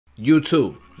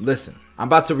YouTube, listen. I'm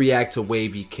about to react to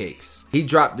Wavy Cakes. He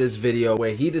dropped this video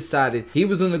where he decided he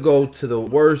was gonna go to the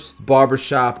worst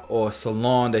barbershop or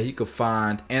salon that he could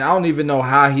find. And I don't even know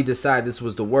how he decided this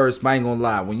was the worst, but I ain't gonna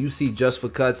lie. When you see Just for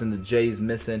Cuts and the J's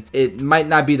missing, it might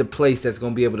not be the place that's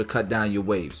gonna be able to cut down your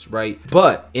waves, right?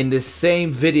 But in this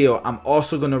same video, I'm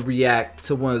also gonna react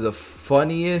to one of the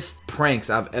funniest pranks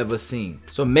I've ever seen.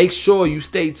 So make sure you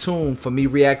stay tuned for me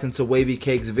reacting to Wavy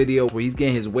Cakes video where he's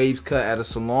getting his waves cut at a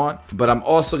salon. But I'm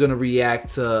also gonna react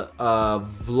to a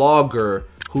vlogger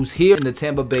who's here in the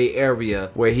Tampa Bay area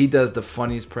where he does the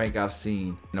funniest prank I've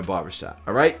seen in a barbershop.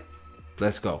 All right,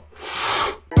 let's go.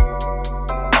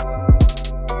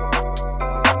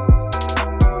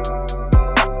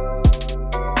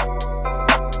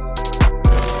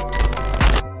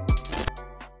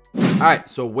 Alright,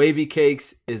 so Wavy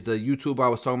Cakes is the YouTuber I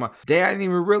was talking about. I didn't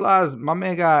even realize my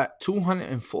man got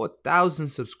 204,000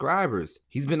 subscribers.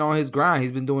 He's been on his grind.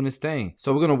 He's been doing his thing.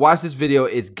 So we're going to watch this video.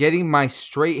 It's getting my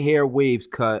straight hair waves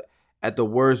cut at the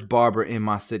worst barber in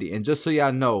my city. And just so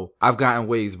y'all know, I've gotten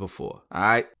waves before.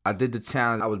 Alright, I did the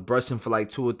challenge. I was brushing for like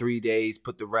 2 or 3 days,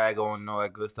 put the rag on and all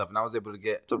that good stuff, and I was able to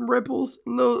get some ripples, a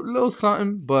little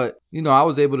something, but you know, I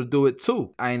was able to do it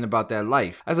too. I ain't about that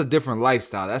life. That's a different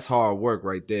lifestyle. That's hard work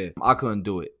right there. I couldn't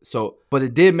do it. So, but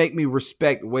it did make me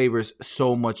respect wavers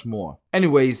so much more.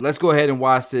 Anyways, let's go ahead and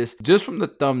watch this. Just from the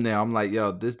thumbnail, I'm like,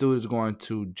 yo, this dude is going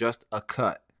to Just a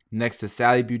Cut next to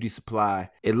Sally Beauty Supply.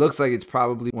 It looks like it's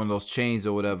probably one of those chains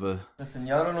or whatever. Listen,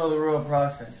 y'all don't know the real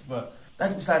process, but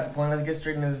that's besides the point. Let's get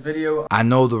straight into this video. I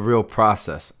know the real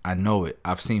process. I know it.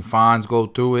 I've seen Fonz go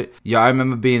through it. Yeah, I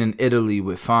remember being in Italy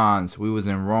with Fonz. We was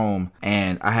in Rome,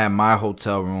 and I had my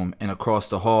hotel room, and across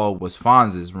the hall was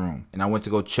Fonz's room. And I went to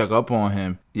go check up on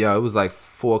him. Yeah, it was like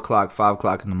 4 o'clock, 5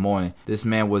 o'clock in the morning. This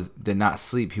man did not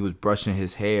sleep. He was brushing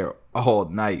his hair all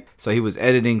night. So he was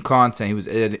editing content. He was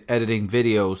editing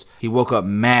videos. He woke up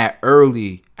mad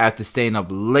early after staying up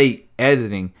late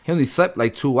editing. He only slept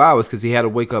like 2 hours because he had to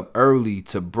wake up early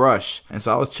to brush. And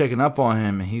so I was checking up on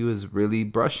him, and he was really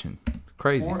brushing. It's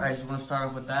crazy. I just want to start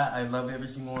off with that. I love every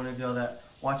single one of y'all that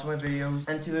watch my videos.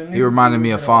 And to the new He reminded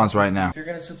me of Fonz right now. If you're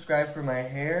going to subscribe for my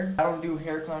hair, I don't do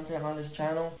hair content on this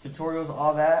channel. Tutorials,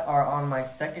 all that are on my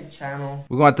second channel.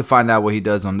 We're going to have to find out what he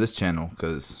does on this channel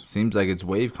because seems like it's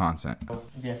wave content.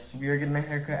 Yes, we are getting my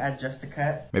haircut at Just a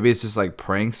Cut. Maybe it's just like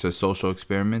pranks or social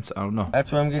experiments. I don't know.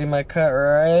 That's where I'm getting my cut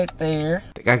right there.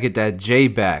 They got to get that J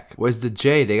back. Where's the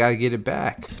J? They got to get it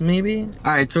back. Maybe.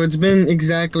 Alright, so it's been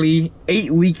exactly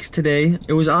 8 weeks today.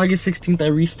 It was August 16th I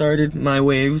restarted my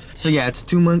waves. So yeah, it's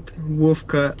 2-month wolf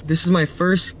cut. This is my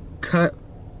first cut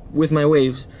with my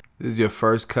waves. This is your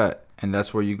first cut, and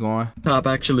that's where you're going? Top,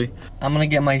 actually. I'm gonna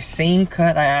get my same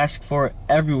cut I ask for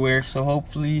everywhere, so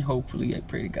hopefully, I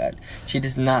pray to God, she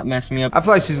does not mess me up. I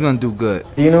feel like she's gonna do good.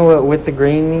 Do you know what with the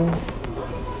grain means?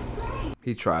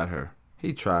 He tried her.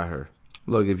 He tried her.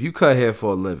 Look, if you cut hair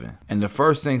for a living, and the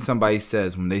first thing somebody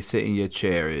says when they sit in your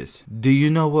chair is, do you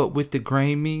know what with the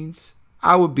grain means?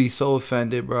 I would be so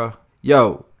offended, bro.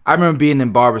 Yo, I remember being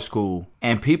in barber school,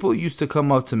 and people used to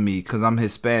come up to me because I'm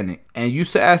Hispanic and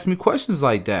used to ask me questions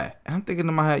like that. And I'm thinking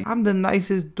in my head, I'm the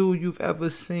nicest dude you've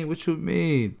ever seen. What you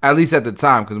mean? At least at the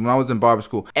time, because when I was in barber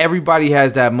school, everybody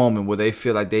has that moment where they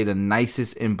feel like they the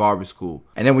nicest in barber school.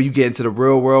 And then when you get into the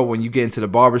real world, when you get into the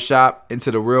barber shop,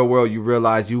 into the real world, you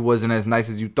realize you wasn't as nice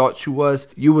as you thought you was.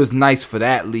 You was nice for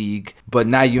that league, but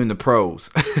now you in the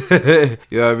pros. You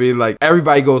know what I mean? Like,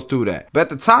 everybody goes through that. But at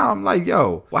the time, I'm like,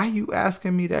 yo, why you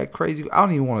asking me that crazy? I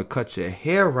don't even want to cut your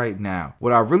hair right now.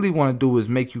 What I really want to do is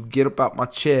make you get up out my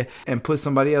chair and put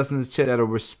somebody else in this chair that'll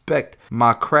respect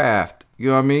my craft. You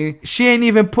know what I mean? She ain't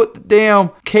even put the damn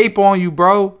cape on you,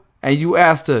 bro. And you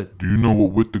asked her, do you know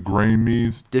what with the grain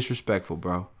means? Disrespectful,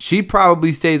 bro. She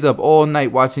probably stays up all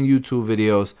night watching YouTube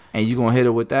videos, and you gonna hit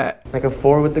her with that? Like a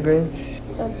 4 with the grain?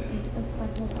 That's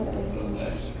not gonna put it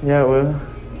in. Yeah, it will.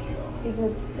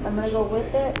 Because I'm gonna go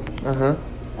with it. Uh-huh.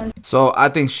 So I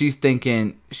think she's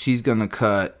thinking she's gonna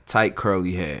cut tight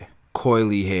curly hair,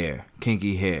 coily hair,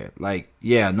 kinky hair. Like,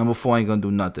 yeah, number 4 ain't gonna do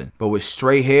nothing. But with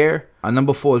straight hair, a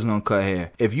number 4 is gonna cut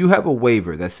hair. If you have a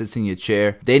waver that sits in your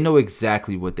chair, they know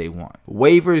exactly what they want.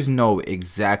 Wavers know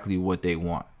exactly what they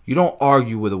want. You don't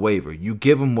argue with a waver. You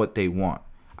give them what they want.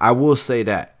 I will say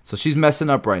that. So she's messing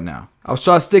up right now. I was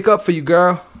trying to stick up for you,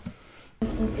 girl.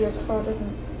 Since your car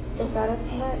doesn't stick out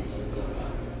as much.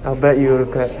 I'll bet you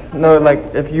it'll cut. No, like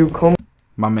if you comb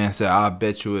My man said, I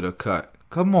bet you it'll cut.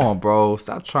 Come on, bro.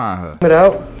 Stop trying her. it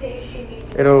out,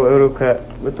 it'll cut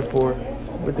with the 4,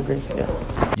 with the grain.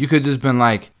 Yeah. You could just been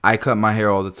like, I cut my hair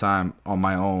all the time on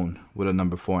my own with a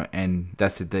number 4, and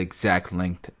that's the exact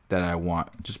length that I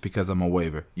want just because I'm a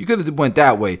waver. You could have went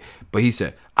that way, but he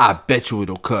said, I bet you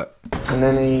it'll cut. And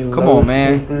then a Come on,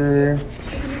 man. Taper,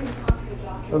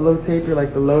 a low taper,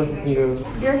 like the lowest you can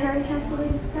go. Your hair is naturally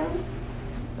cut?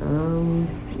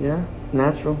 Yeah, it's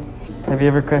natural. Have you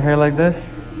ever cut hair like this?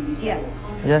 Yes.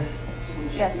 Yes.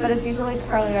 Yes, but it's usually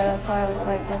curlier. That's why I was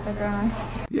like, what's it growing?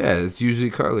 Yeah, it's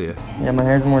usually curlier. Yeah, my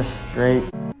hair's more straight.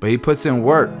 But he puts in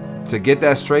work to get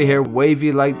that straight hair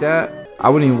wavy like that. I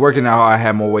wasn't even working that hard. I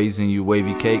had more waves than you,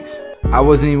 wavy cakes. I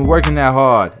wasn't even working that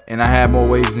hard, and I had more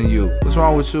waves than you. What's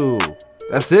wrong with you?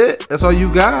 That's it? That's all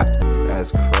you got?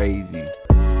 That's crazy.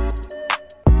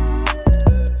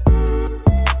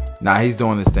 Nah, he's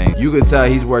doing this thing. You could tell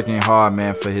he's working hard,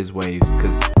 man, for his waves,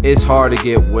 because it's hard to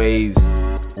get waves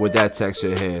with that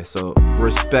texture hair. So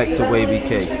respect to wavy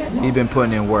cakes. He been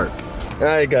putting in work.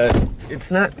 Alright guys,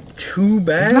 it's not too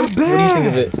bad. It's not bad. What do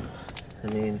you think of it? I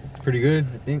mean, pretty good,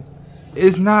 I think.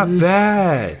 It's not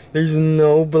bad. There's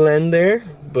no blend there,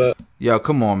 but Yo,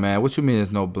 come on, man. What you mean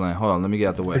there's no blend? Hold on, let me get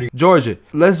out the way. Georgia,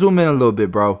 let's zoom in a little bit,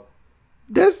 bro.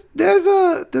 There's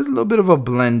a little bit of a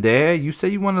blend there. You say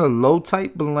you wanted a low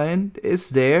type blend. It's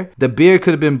there. The beard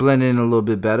could have been blended in a little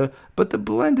bit better, but the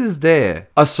blend is there.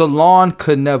 A salon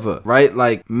could never, right?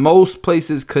 Like most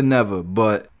places could never,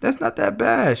 but that's not that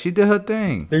bad. She did her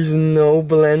thing. there's no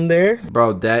blend there.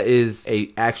 Bro, that is a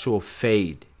actual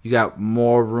fade. You got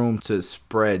more room to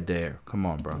spread there. Come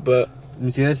on, bro. But let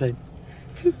me see that side.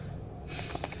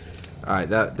 All right,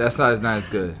 that side's not as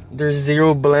good. There's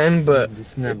zero blend, but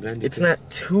It's not blended. it's not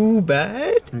too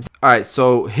bad. All right,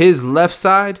 so his left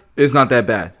side is not that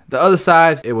bad. The other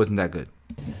side, it wasn't that good.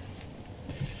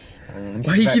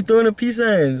 Why you keep throwing up peace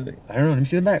signs? I don't know. Let me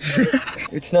see the back.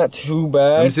 It's not too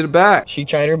Let me bad. see the back. She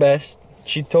tried her best.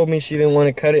 She told me she didn't want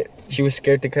to cut it. She was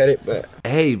scared to cut it, but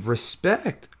Hey,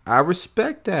 respect. I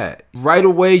respect that. Right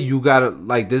away, you gotta,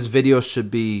 like, this video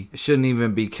shouldn't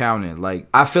even be counted. Like,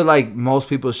 I feel like most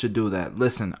people should do that.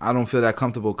 Listen, I don't feel that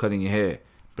comfortable cutting your hair.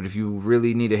 But if you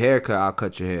really need a haircut, I'll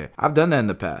cut your hair. I've done that in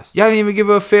the past. Y'all didn't even give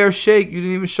her a fair shake. You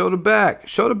didn't even show the back.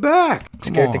 Show the back. Come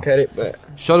scared to on. cut it, but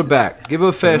Show the back. Give her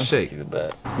a fair shake. see the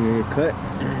back. You're cut.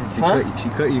 She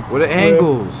cut you. What are the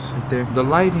angles? Right there. The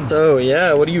lighting. So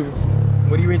yeah, what do you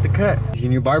rate the cut? Is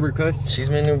your new barber, cuss? She's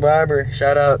my new barber.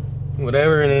 Shout out,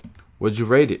 whatever her name What'd you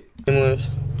rate it? was.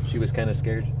 She was kind of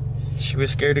scared. She was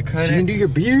scared to cut She it. didn't do your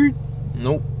beard?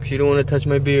 Nope, she don't want to touch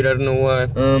my beard. I don't know why.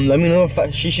 Let me know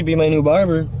if she should be my new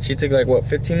barber. She took like what,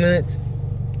 15 minutes?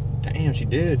 Damn, she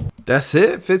did. That's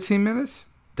it? 15 minutes?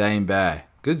 That ain't bad.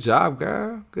 Good job,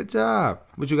 girl. Good job.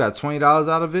 What, you got $20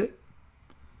 out of it?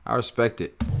 I respect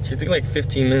it. She took like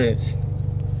 15 minutes.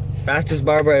 Fastest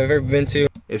barber I've ever been to.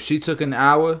 If she took an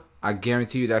hour, I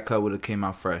guarantee you that cut would have came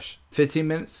out fresh. 15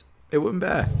 minutes? It wasn't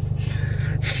bad.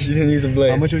 She didn't use a blade.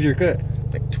 How much was your cut?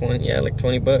 Like 20, yeah, like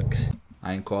 20 bucks.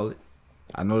 I ain't call it.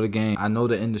 I know the game. I know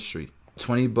the industry.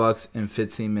 20 bucks in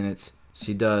 15 minutes.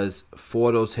 She does 4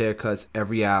 of those haircuts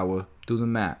every hour. Do the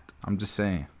math. I'm just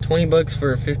saying. 20 bucks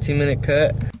for a 15-minute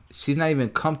cut. She's not even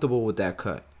comfortable with that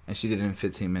cut. And she did it in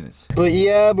 15 minutes. But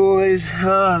yeah, boys,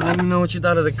 let me know what you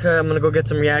thought of the cut. I'm gonna go get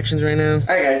some reactions right now.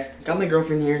 Alright guys, got my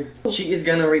girlfriend here. She is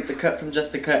gonna rate the cut from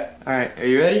just the cut. Alright, are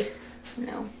you ready?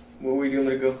 No. What were you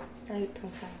gonna go? Side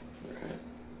profile. Okay.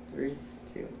 3,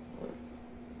 2, 1.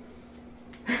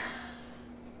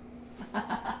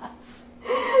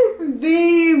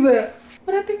 Babe!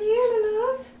 What happened here,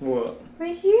 love? What?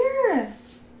 Right here.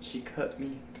 She cut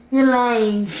me. You're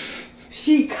lying.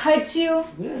 She cut you?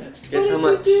 Yeah. What Guess how did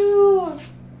much? you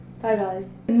do? $5.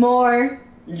 More.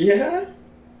 Yeah?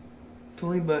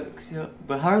 20 bucks, yeah.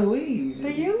 But how are the waves?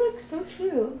 But you look so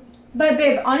cute. But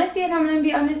babe, honestly, if I'm gonna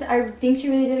be honest, I think she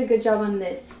really did a good job on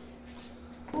this.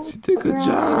 She did a good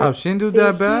job. She didn't do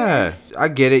that bad. I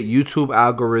get it. YouTube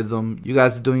algorithm. You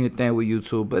guys are doing your thing with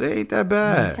YouTube, but it ain't that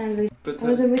bad. Kind of. But I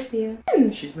wasn't with you.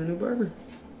 she's my new barber.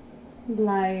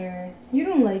 Liar. You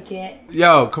don't like it.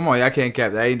 Yo, come on. Y'all can't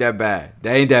cap. That ain't that bad.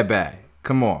 That ain't that bad.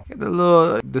 Come on. Get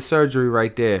the surgery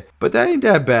right there. But that ain't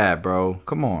that bad, bro.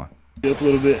 Come on. Up a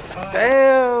little bit.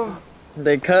 Damn!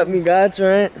 They cut me, gotcha,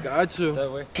 right? Got you.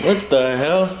 What the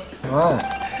hell? Wow.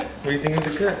 What do you think of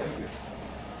the cut?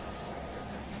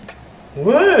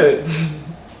 What?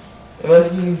 I'm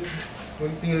asking you,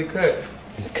 what do you think of the cut?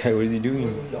 This guy, what is he doing?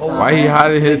 Why he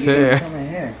hiding his hair?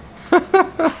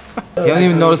 He don't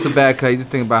even notice a bad cut. He just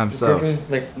think about himself.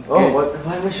 Like, oh,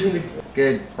 why am I shooting it?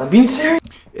 Good. I'm being serious.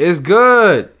 It's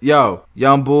good. Yo,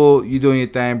 Young Bull, you doing your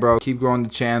thing, bro. Keep growing the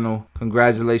channel.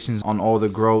 Congratulations on all the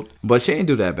growth. But she ain't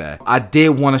do that bad. I did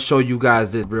want to show you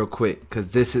guys this real quick because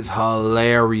this is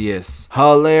hilarious.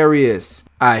 Hilarious.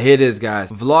 Alright, here it is,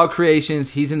 guys. Vlog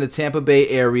Creations. He's in the Tampa Bay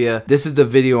area. This is the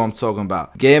video I'm talking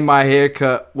about. Getting my hair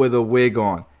cut with a wig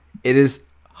on. It is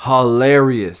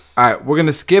hilarious. Alright, we're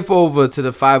gonna skip over to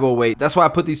the 508. That's why I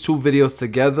put these two videos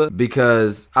together,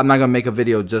 because I'm not gonna make a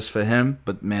video just for him.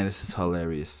 But man, this is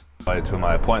hilarious. To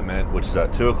my appointment, which is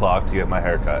at 2 o'clock, to get my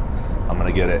hair cut. I'm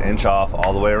gonna get an inch off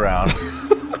all the way around.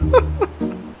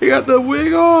 He got the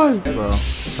wig on. Bro,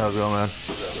 how's it going, man?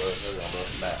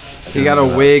 He got a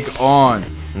wig on.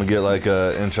 I'm gonna get like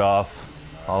an inch off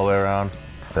all the way around.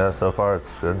 Yeah, so far it's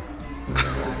good.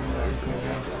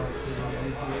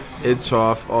 It's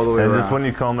off all the way And around. just when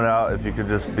you comb it out, if you could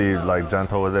just be like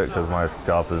gentle with it, because my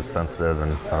scalp is sensitive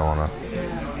and I don't wanna.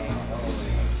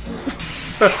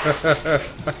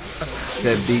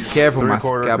 Said be careful, my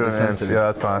 3/4 scalp to is an inch. sensitive.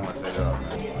 Yeah, that's fine.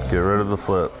 Get rid of the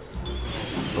flip.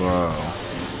 Bro.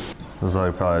 It was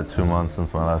like probably 2 months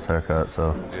since my last haircut,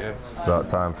 so it's about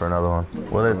time for another one.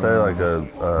 What do they say, like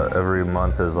every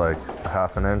month is like a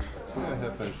half an inch? Yeah,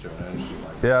 half inch to an inch.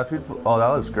 Yeah, if you, oh, that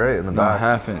looks great in the Not back.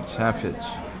 half inch, half inch.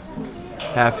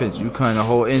 Half inch, you cutting a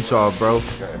whole inch off, bro.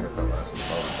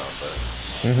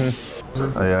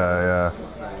 Oh, yeah.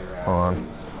 Hold on.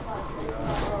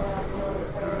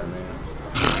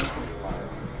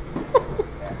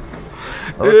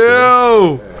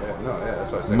 Yo!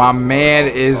 My man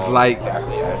is like,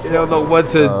 he don't know what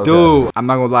to do. I'm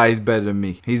not gonna lie, he's better than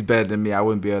me. He's better than me. I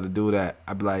wouldn't be able to do that.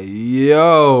 I'd be like,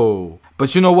 yo.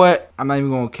 But you know what? I'm not even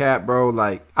gonna cap, bro.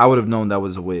 Like, I would have known that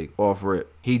was a wig off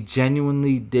rip. He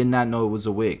genuinely did not know it was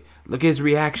a wig. Look at his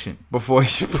reaction before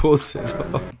he pulls it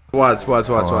off. Watch. Look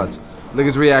at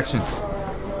his reaction.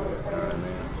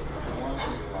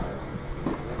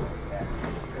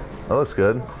 That looks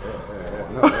good.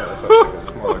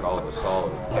 It's more like all of a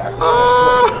solid.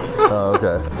 Oh,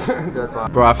 okay.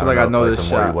 Bro, I feel like I know if, this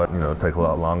the more shot. you wet, take a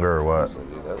lot longer or what?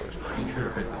 That looks pretty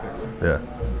good right there. Yeah.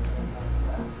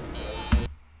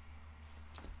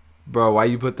 Bro, why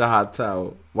you put the hot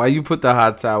towel? Why you put the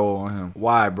hot towel on him?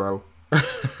 Why, bro?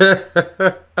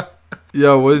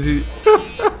 Yo, was he?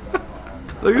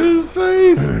 Look at his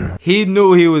face. He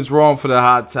knew he was wrong for the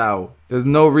hot towel. There's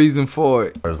no reason for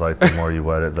it. There's like the more you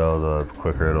wet it though, the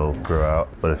quicker it'll grow out.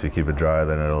 But if you keep it dry,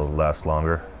 then it'll last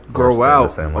longer. Grow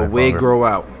out. A wig grow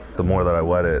out. The more that I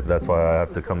wet it, that's why I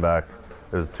have to come back.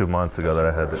 It was 2 months ago that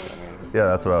I had it. Yeah,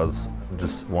 that's what I was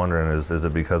just wondering is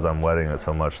it because I'm wetting it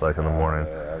so much like in the morning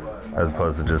as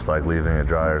opposed to just like leaving it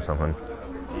dry or something?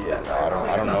 Yeah, no,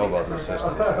 I don't know about the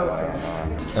system.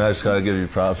 And I just gotta give you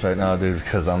props right now, dude,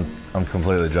 because I'm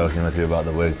completely joking with you about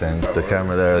the wig thing. The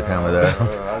camera there.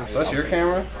 So that's your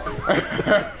camera?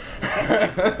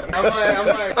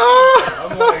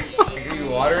 I'm like, give you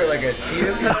water like a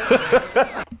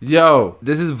cheetah? Yo,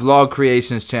 this is Vlog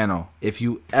Creations channel. If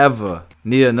you ever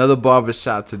need another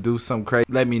barbershop to do some crazy,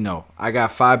 let me know. I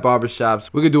got 5 barbershops.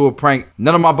 We could do a prank.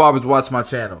 None of my barbers watch my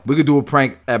channel. We could do a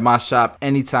prank at my shop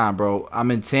anytime, bro.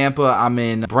 I'm in Tampa. I'm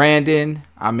in Brandon.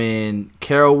 I'm in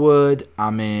Carrollwood.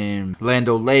 I'm in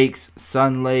Lando Lakes,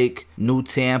 Sun Lake, New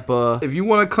Tampa. If you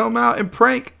want to come out and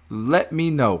prank, let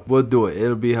me know. We'll do it.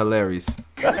 It'll be hilarious.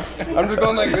 I'm just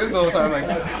going like this the whole time, like,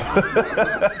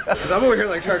 cause I'm over here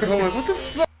like trying to go like, what the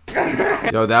fuck?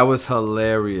 Yo, that was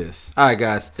hilarious. All right,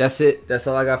 guys, that's it. That's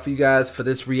all I got for you guys for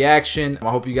this reaction. I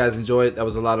hope you guys enjoyed it. That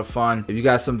was a lot of fun. If you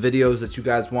got some videos that you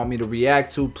guys want me to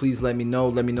react to, please let me know.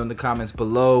 Let me know in the comments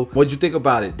below. What'd you think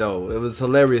about it, though? It was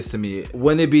hilarious to me.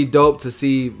 Wouldn't it be dope to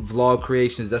see Vlog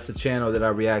Creations? That's the channel that I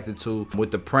reacted to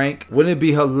with the prank. Wouldn't it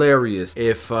be hilarious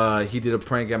if he did a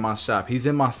prank at my shop? He's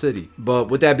in my city. But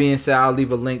with that being said, I'll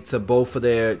leave a link to both of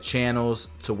their channels,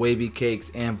 to Wavy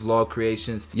Cakes and Vlog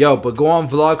Creations. Yo, but go on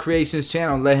Vlog Creations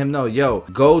channel and let him know, yo,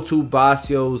 go to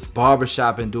Basio's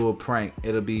barbershop and do a prank.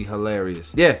 It'll be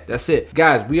hilarious. Yeah, that's it.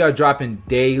 Guys, we are dropping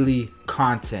daily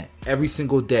content every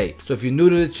single day. So if you're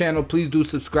new to the channel, please do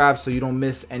subscribe so you don't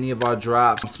miss any of our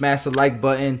drops. Smash the like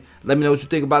button. Let me know what you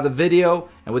think about the video.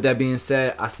 And with that being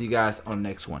said, I'll see you guys on the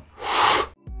next one.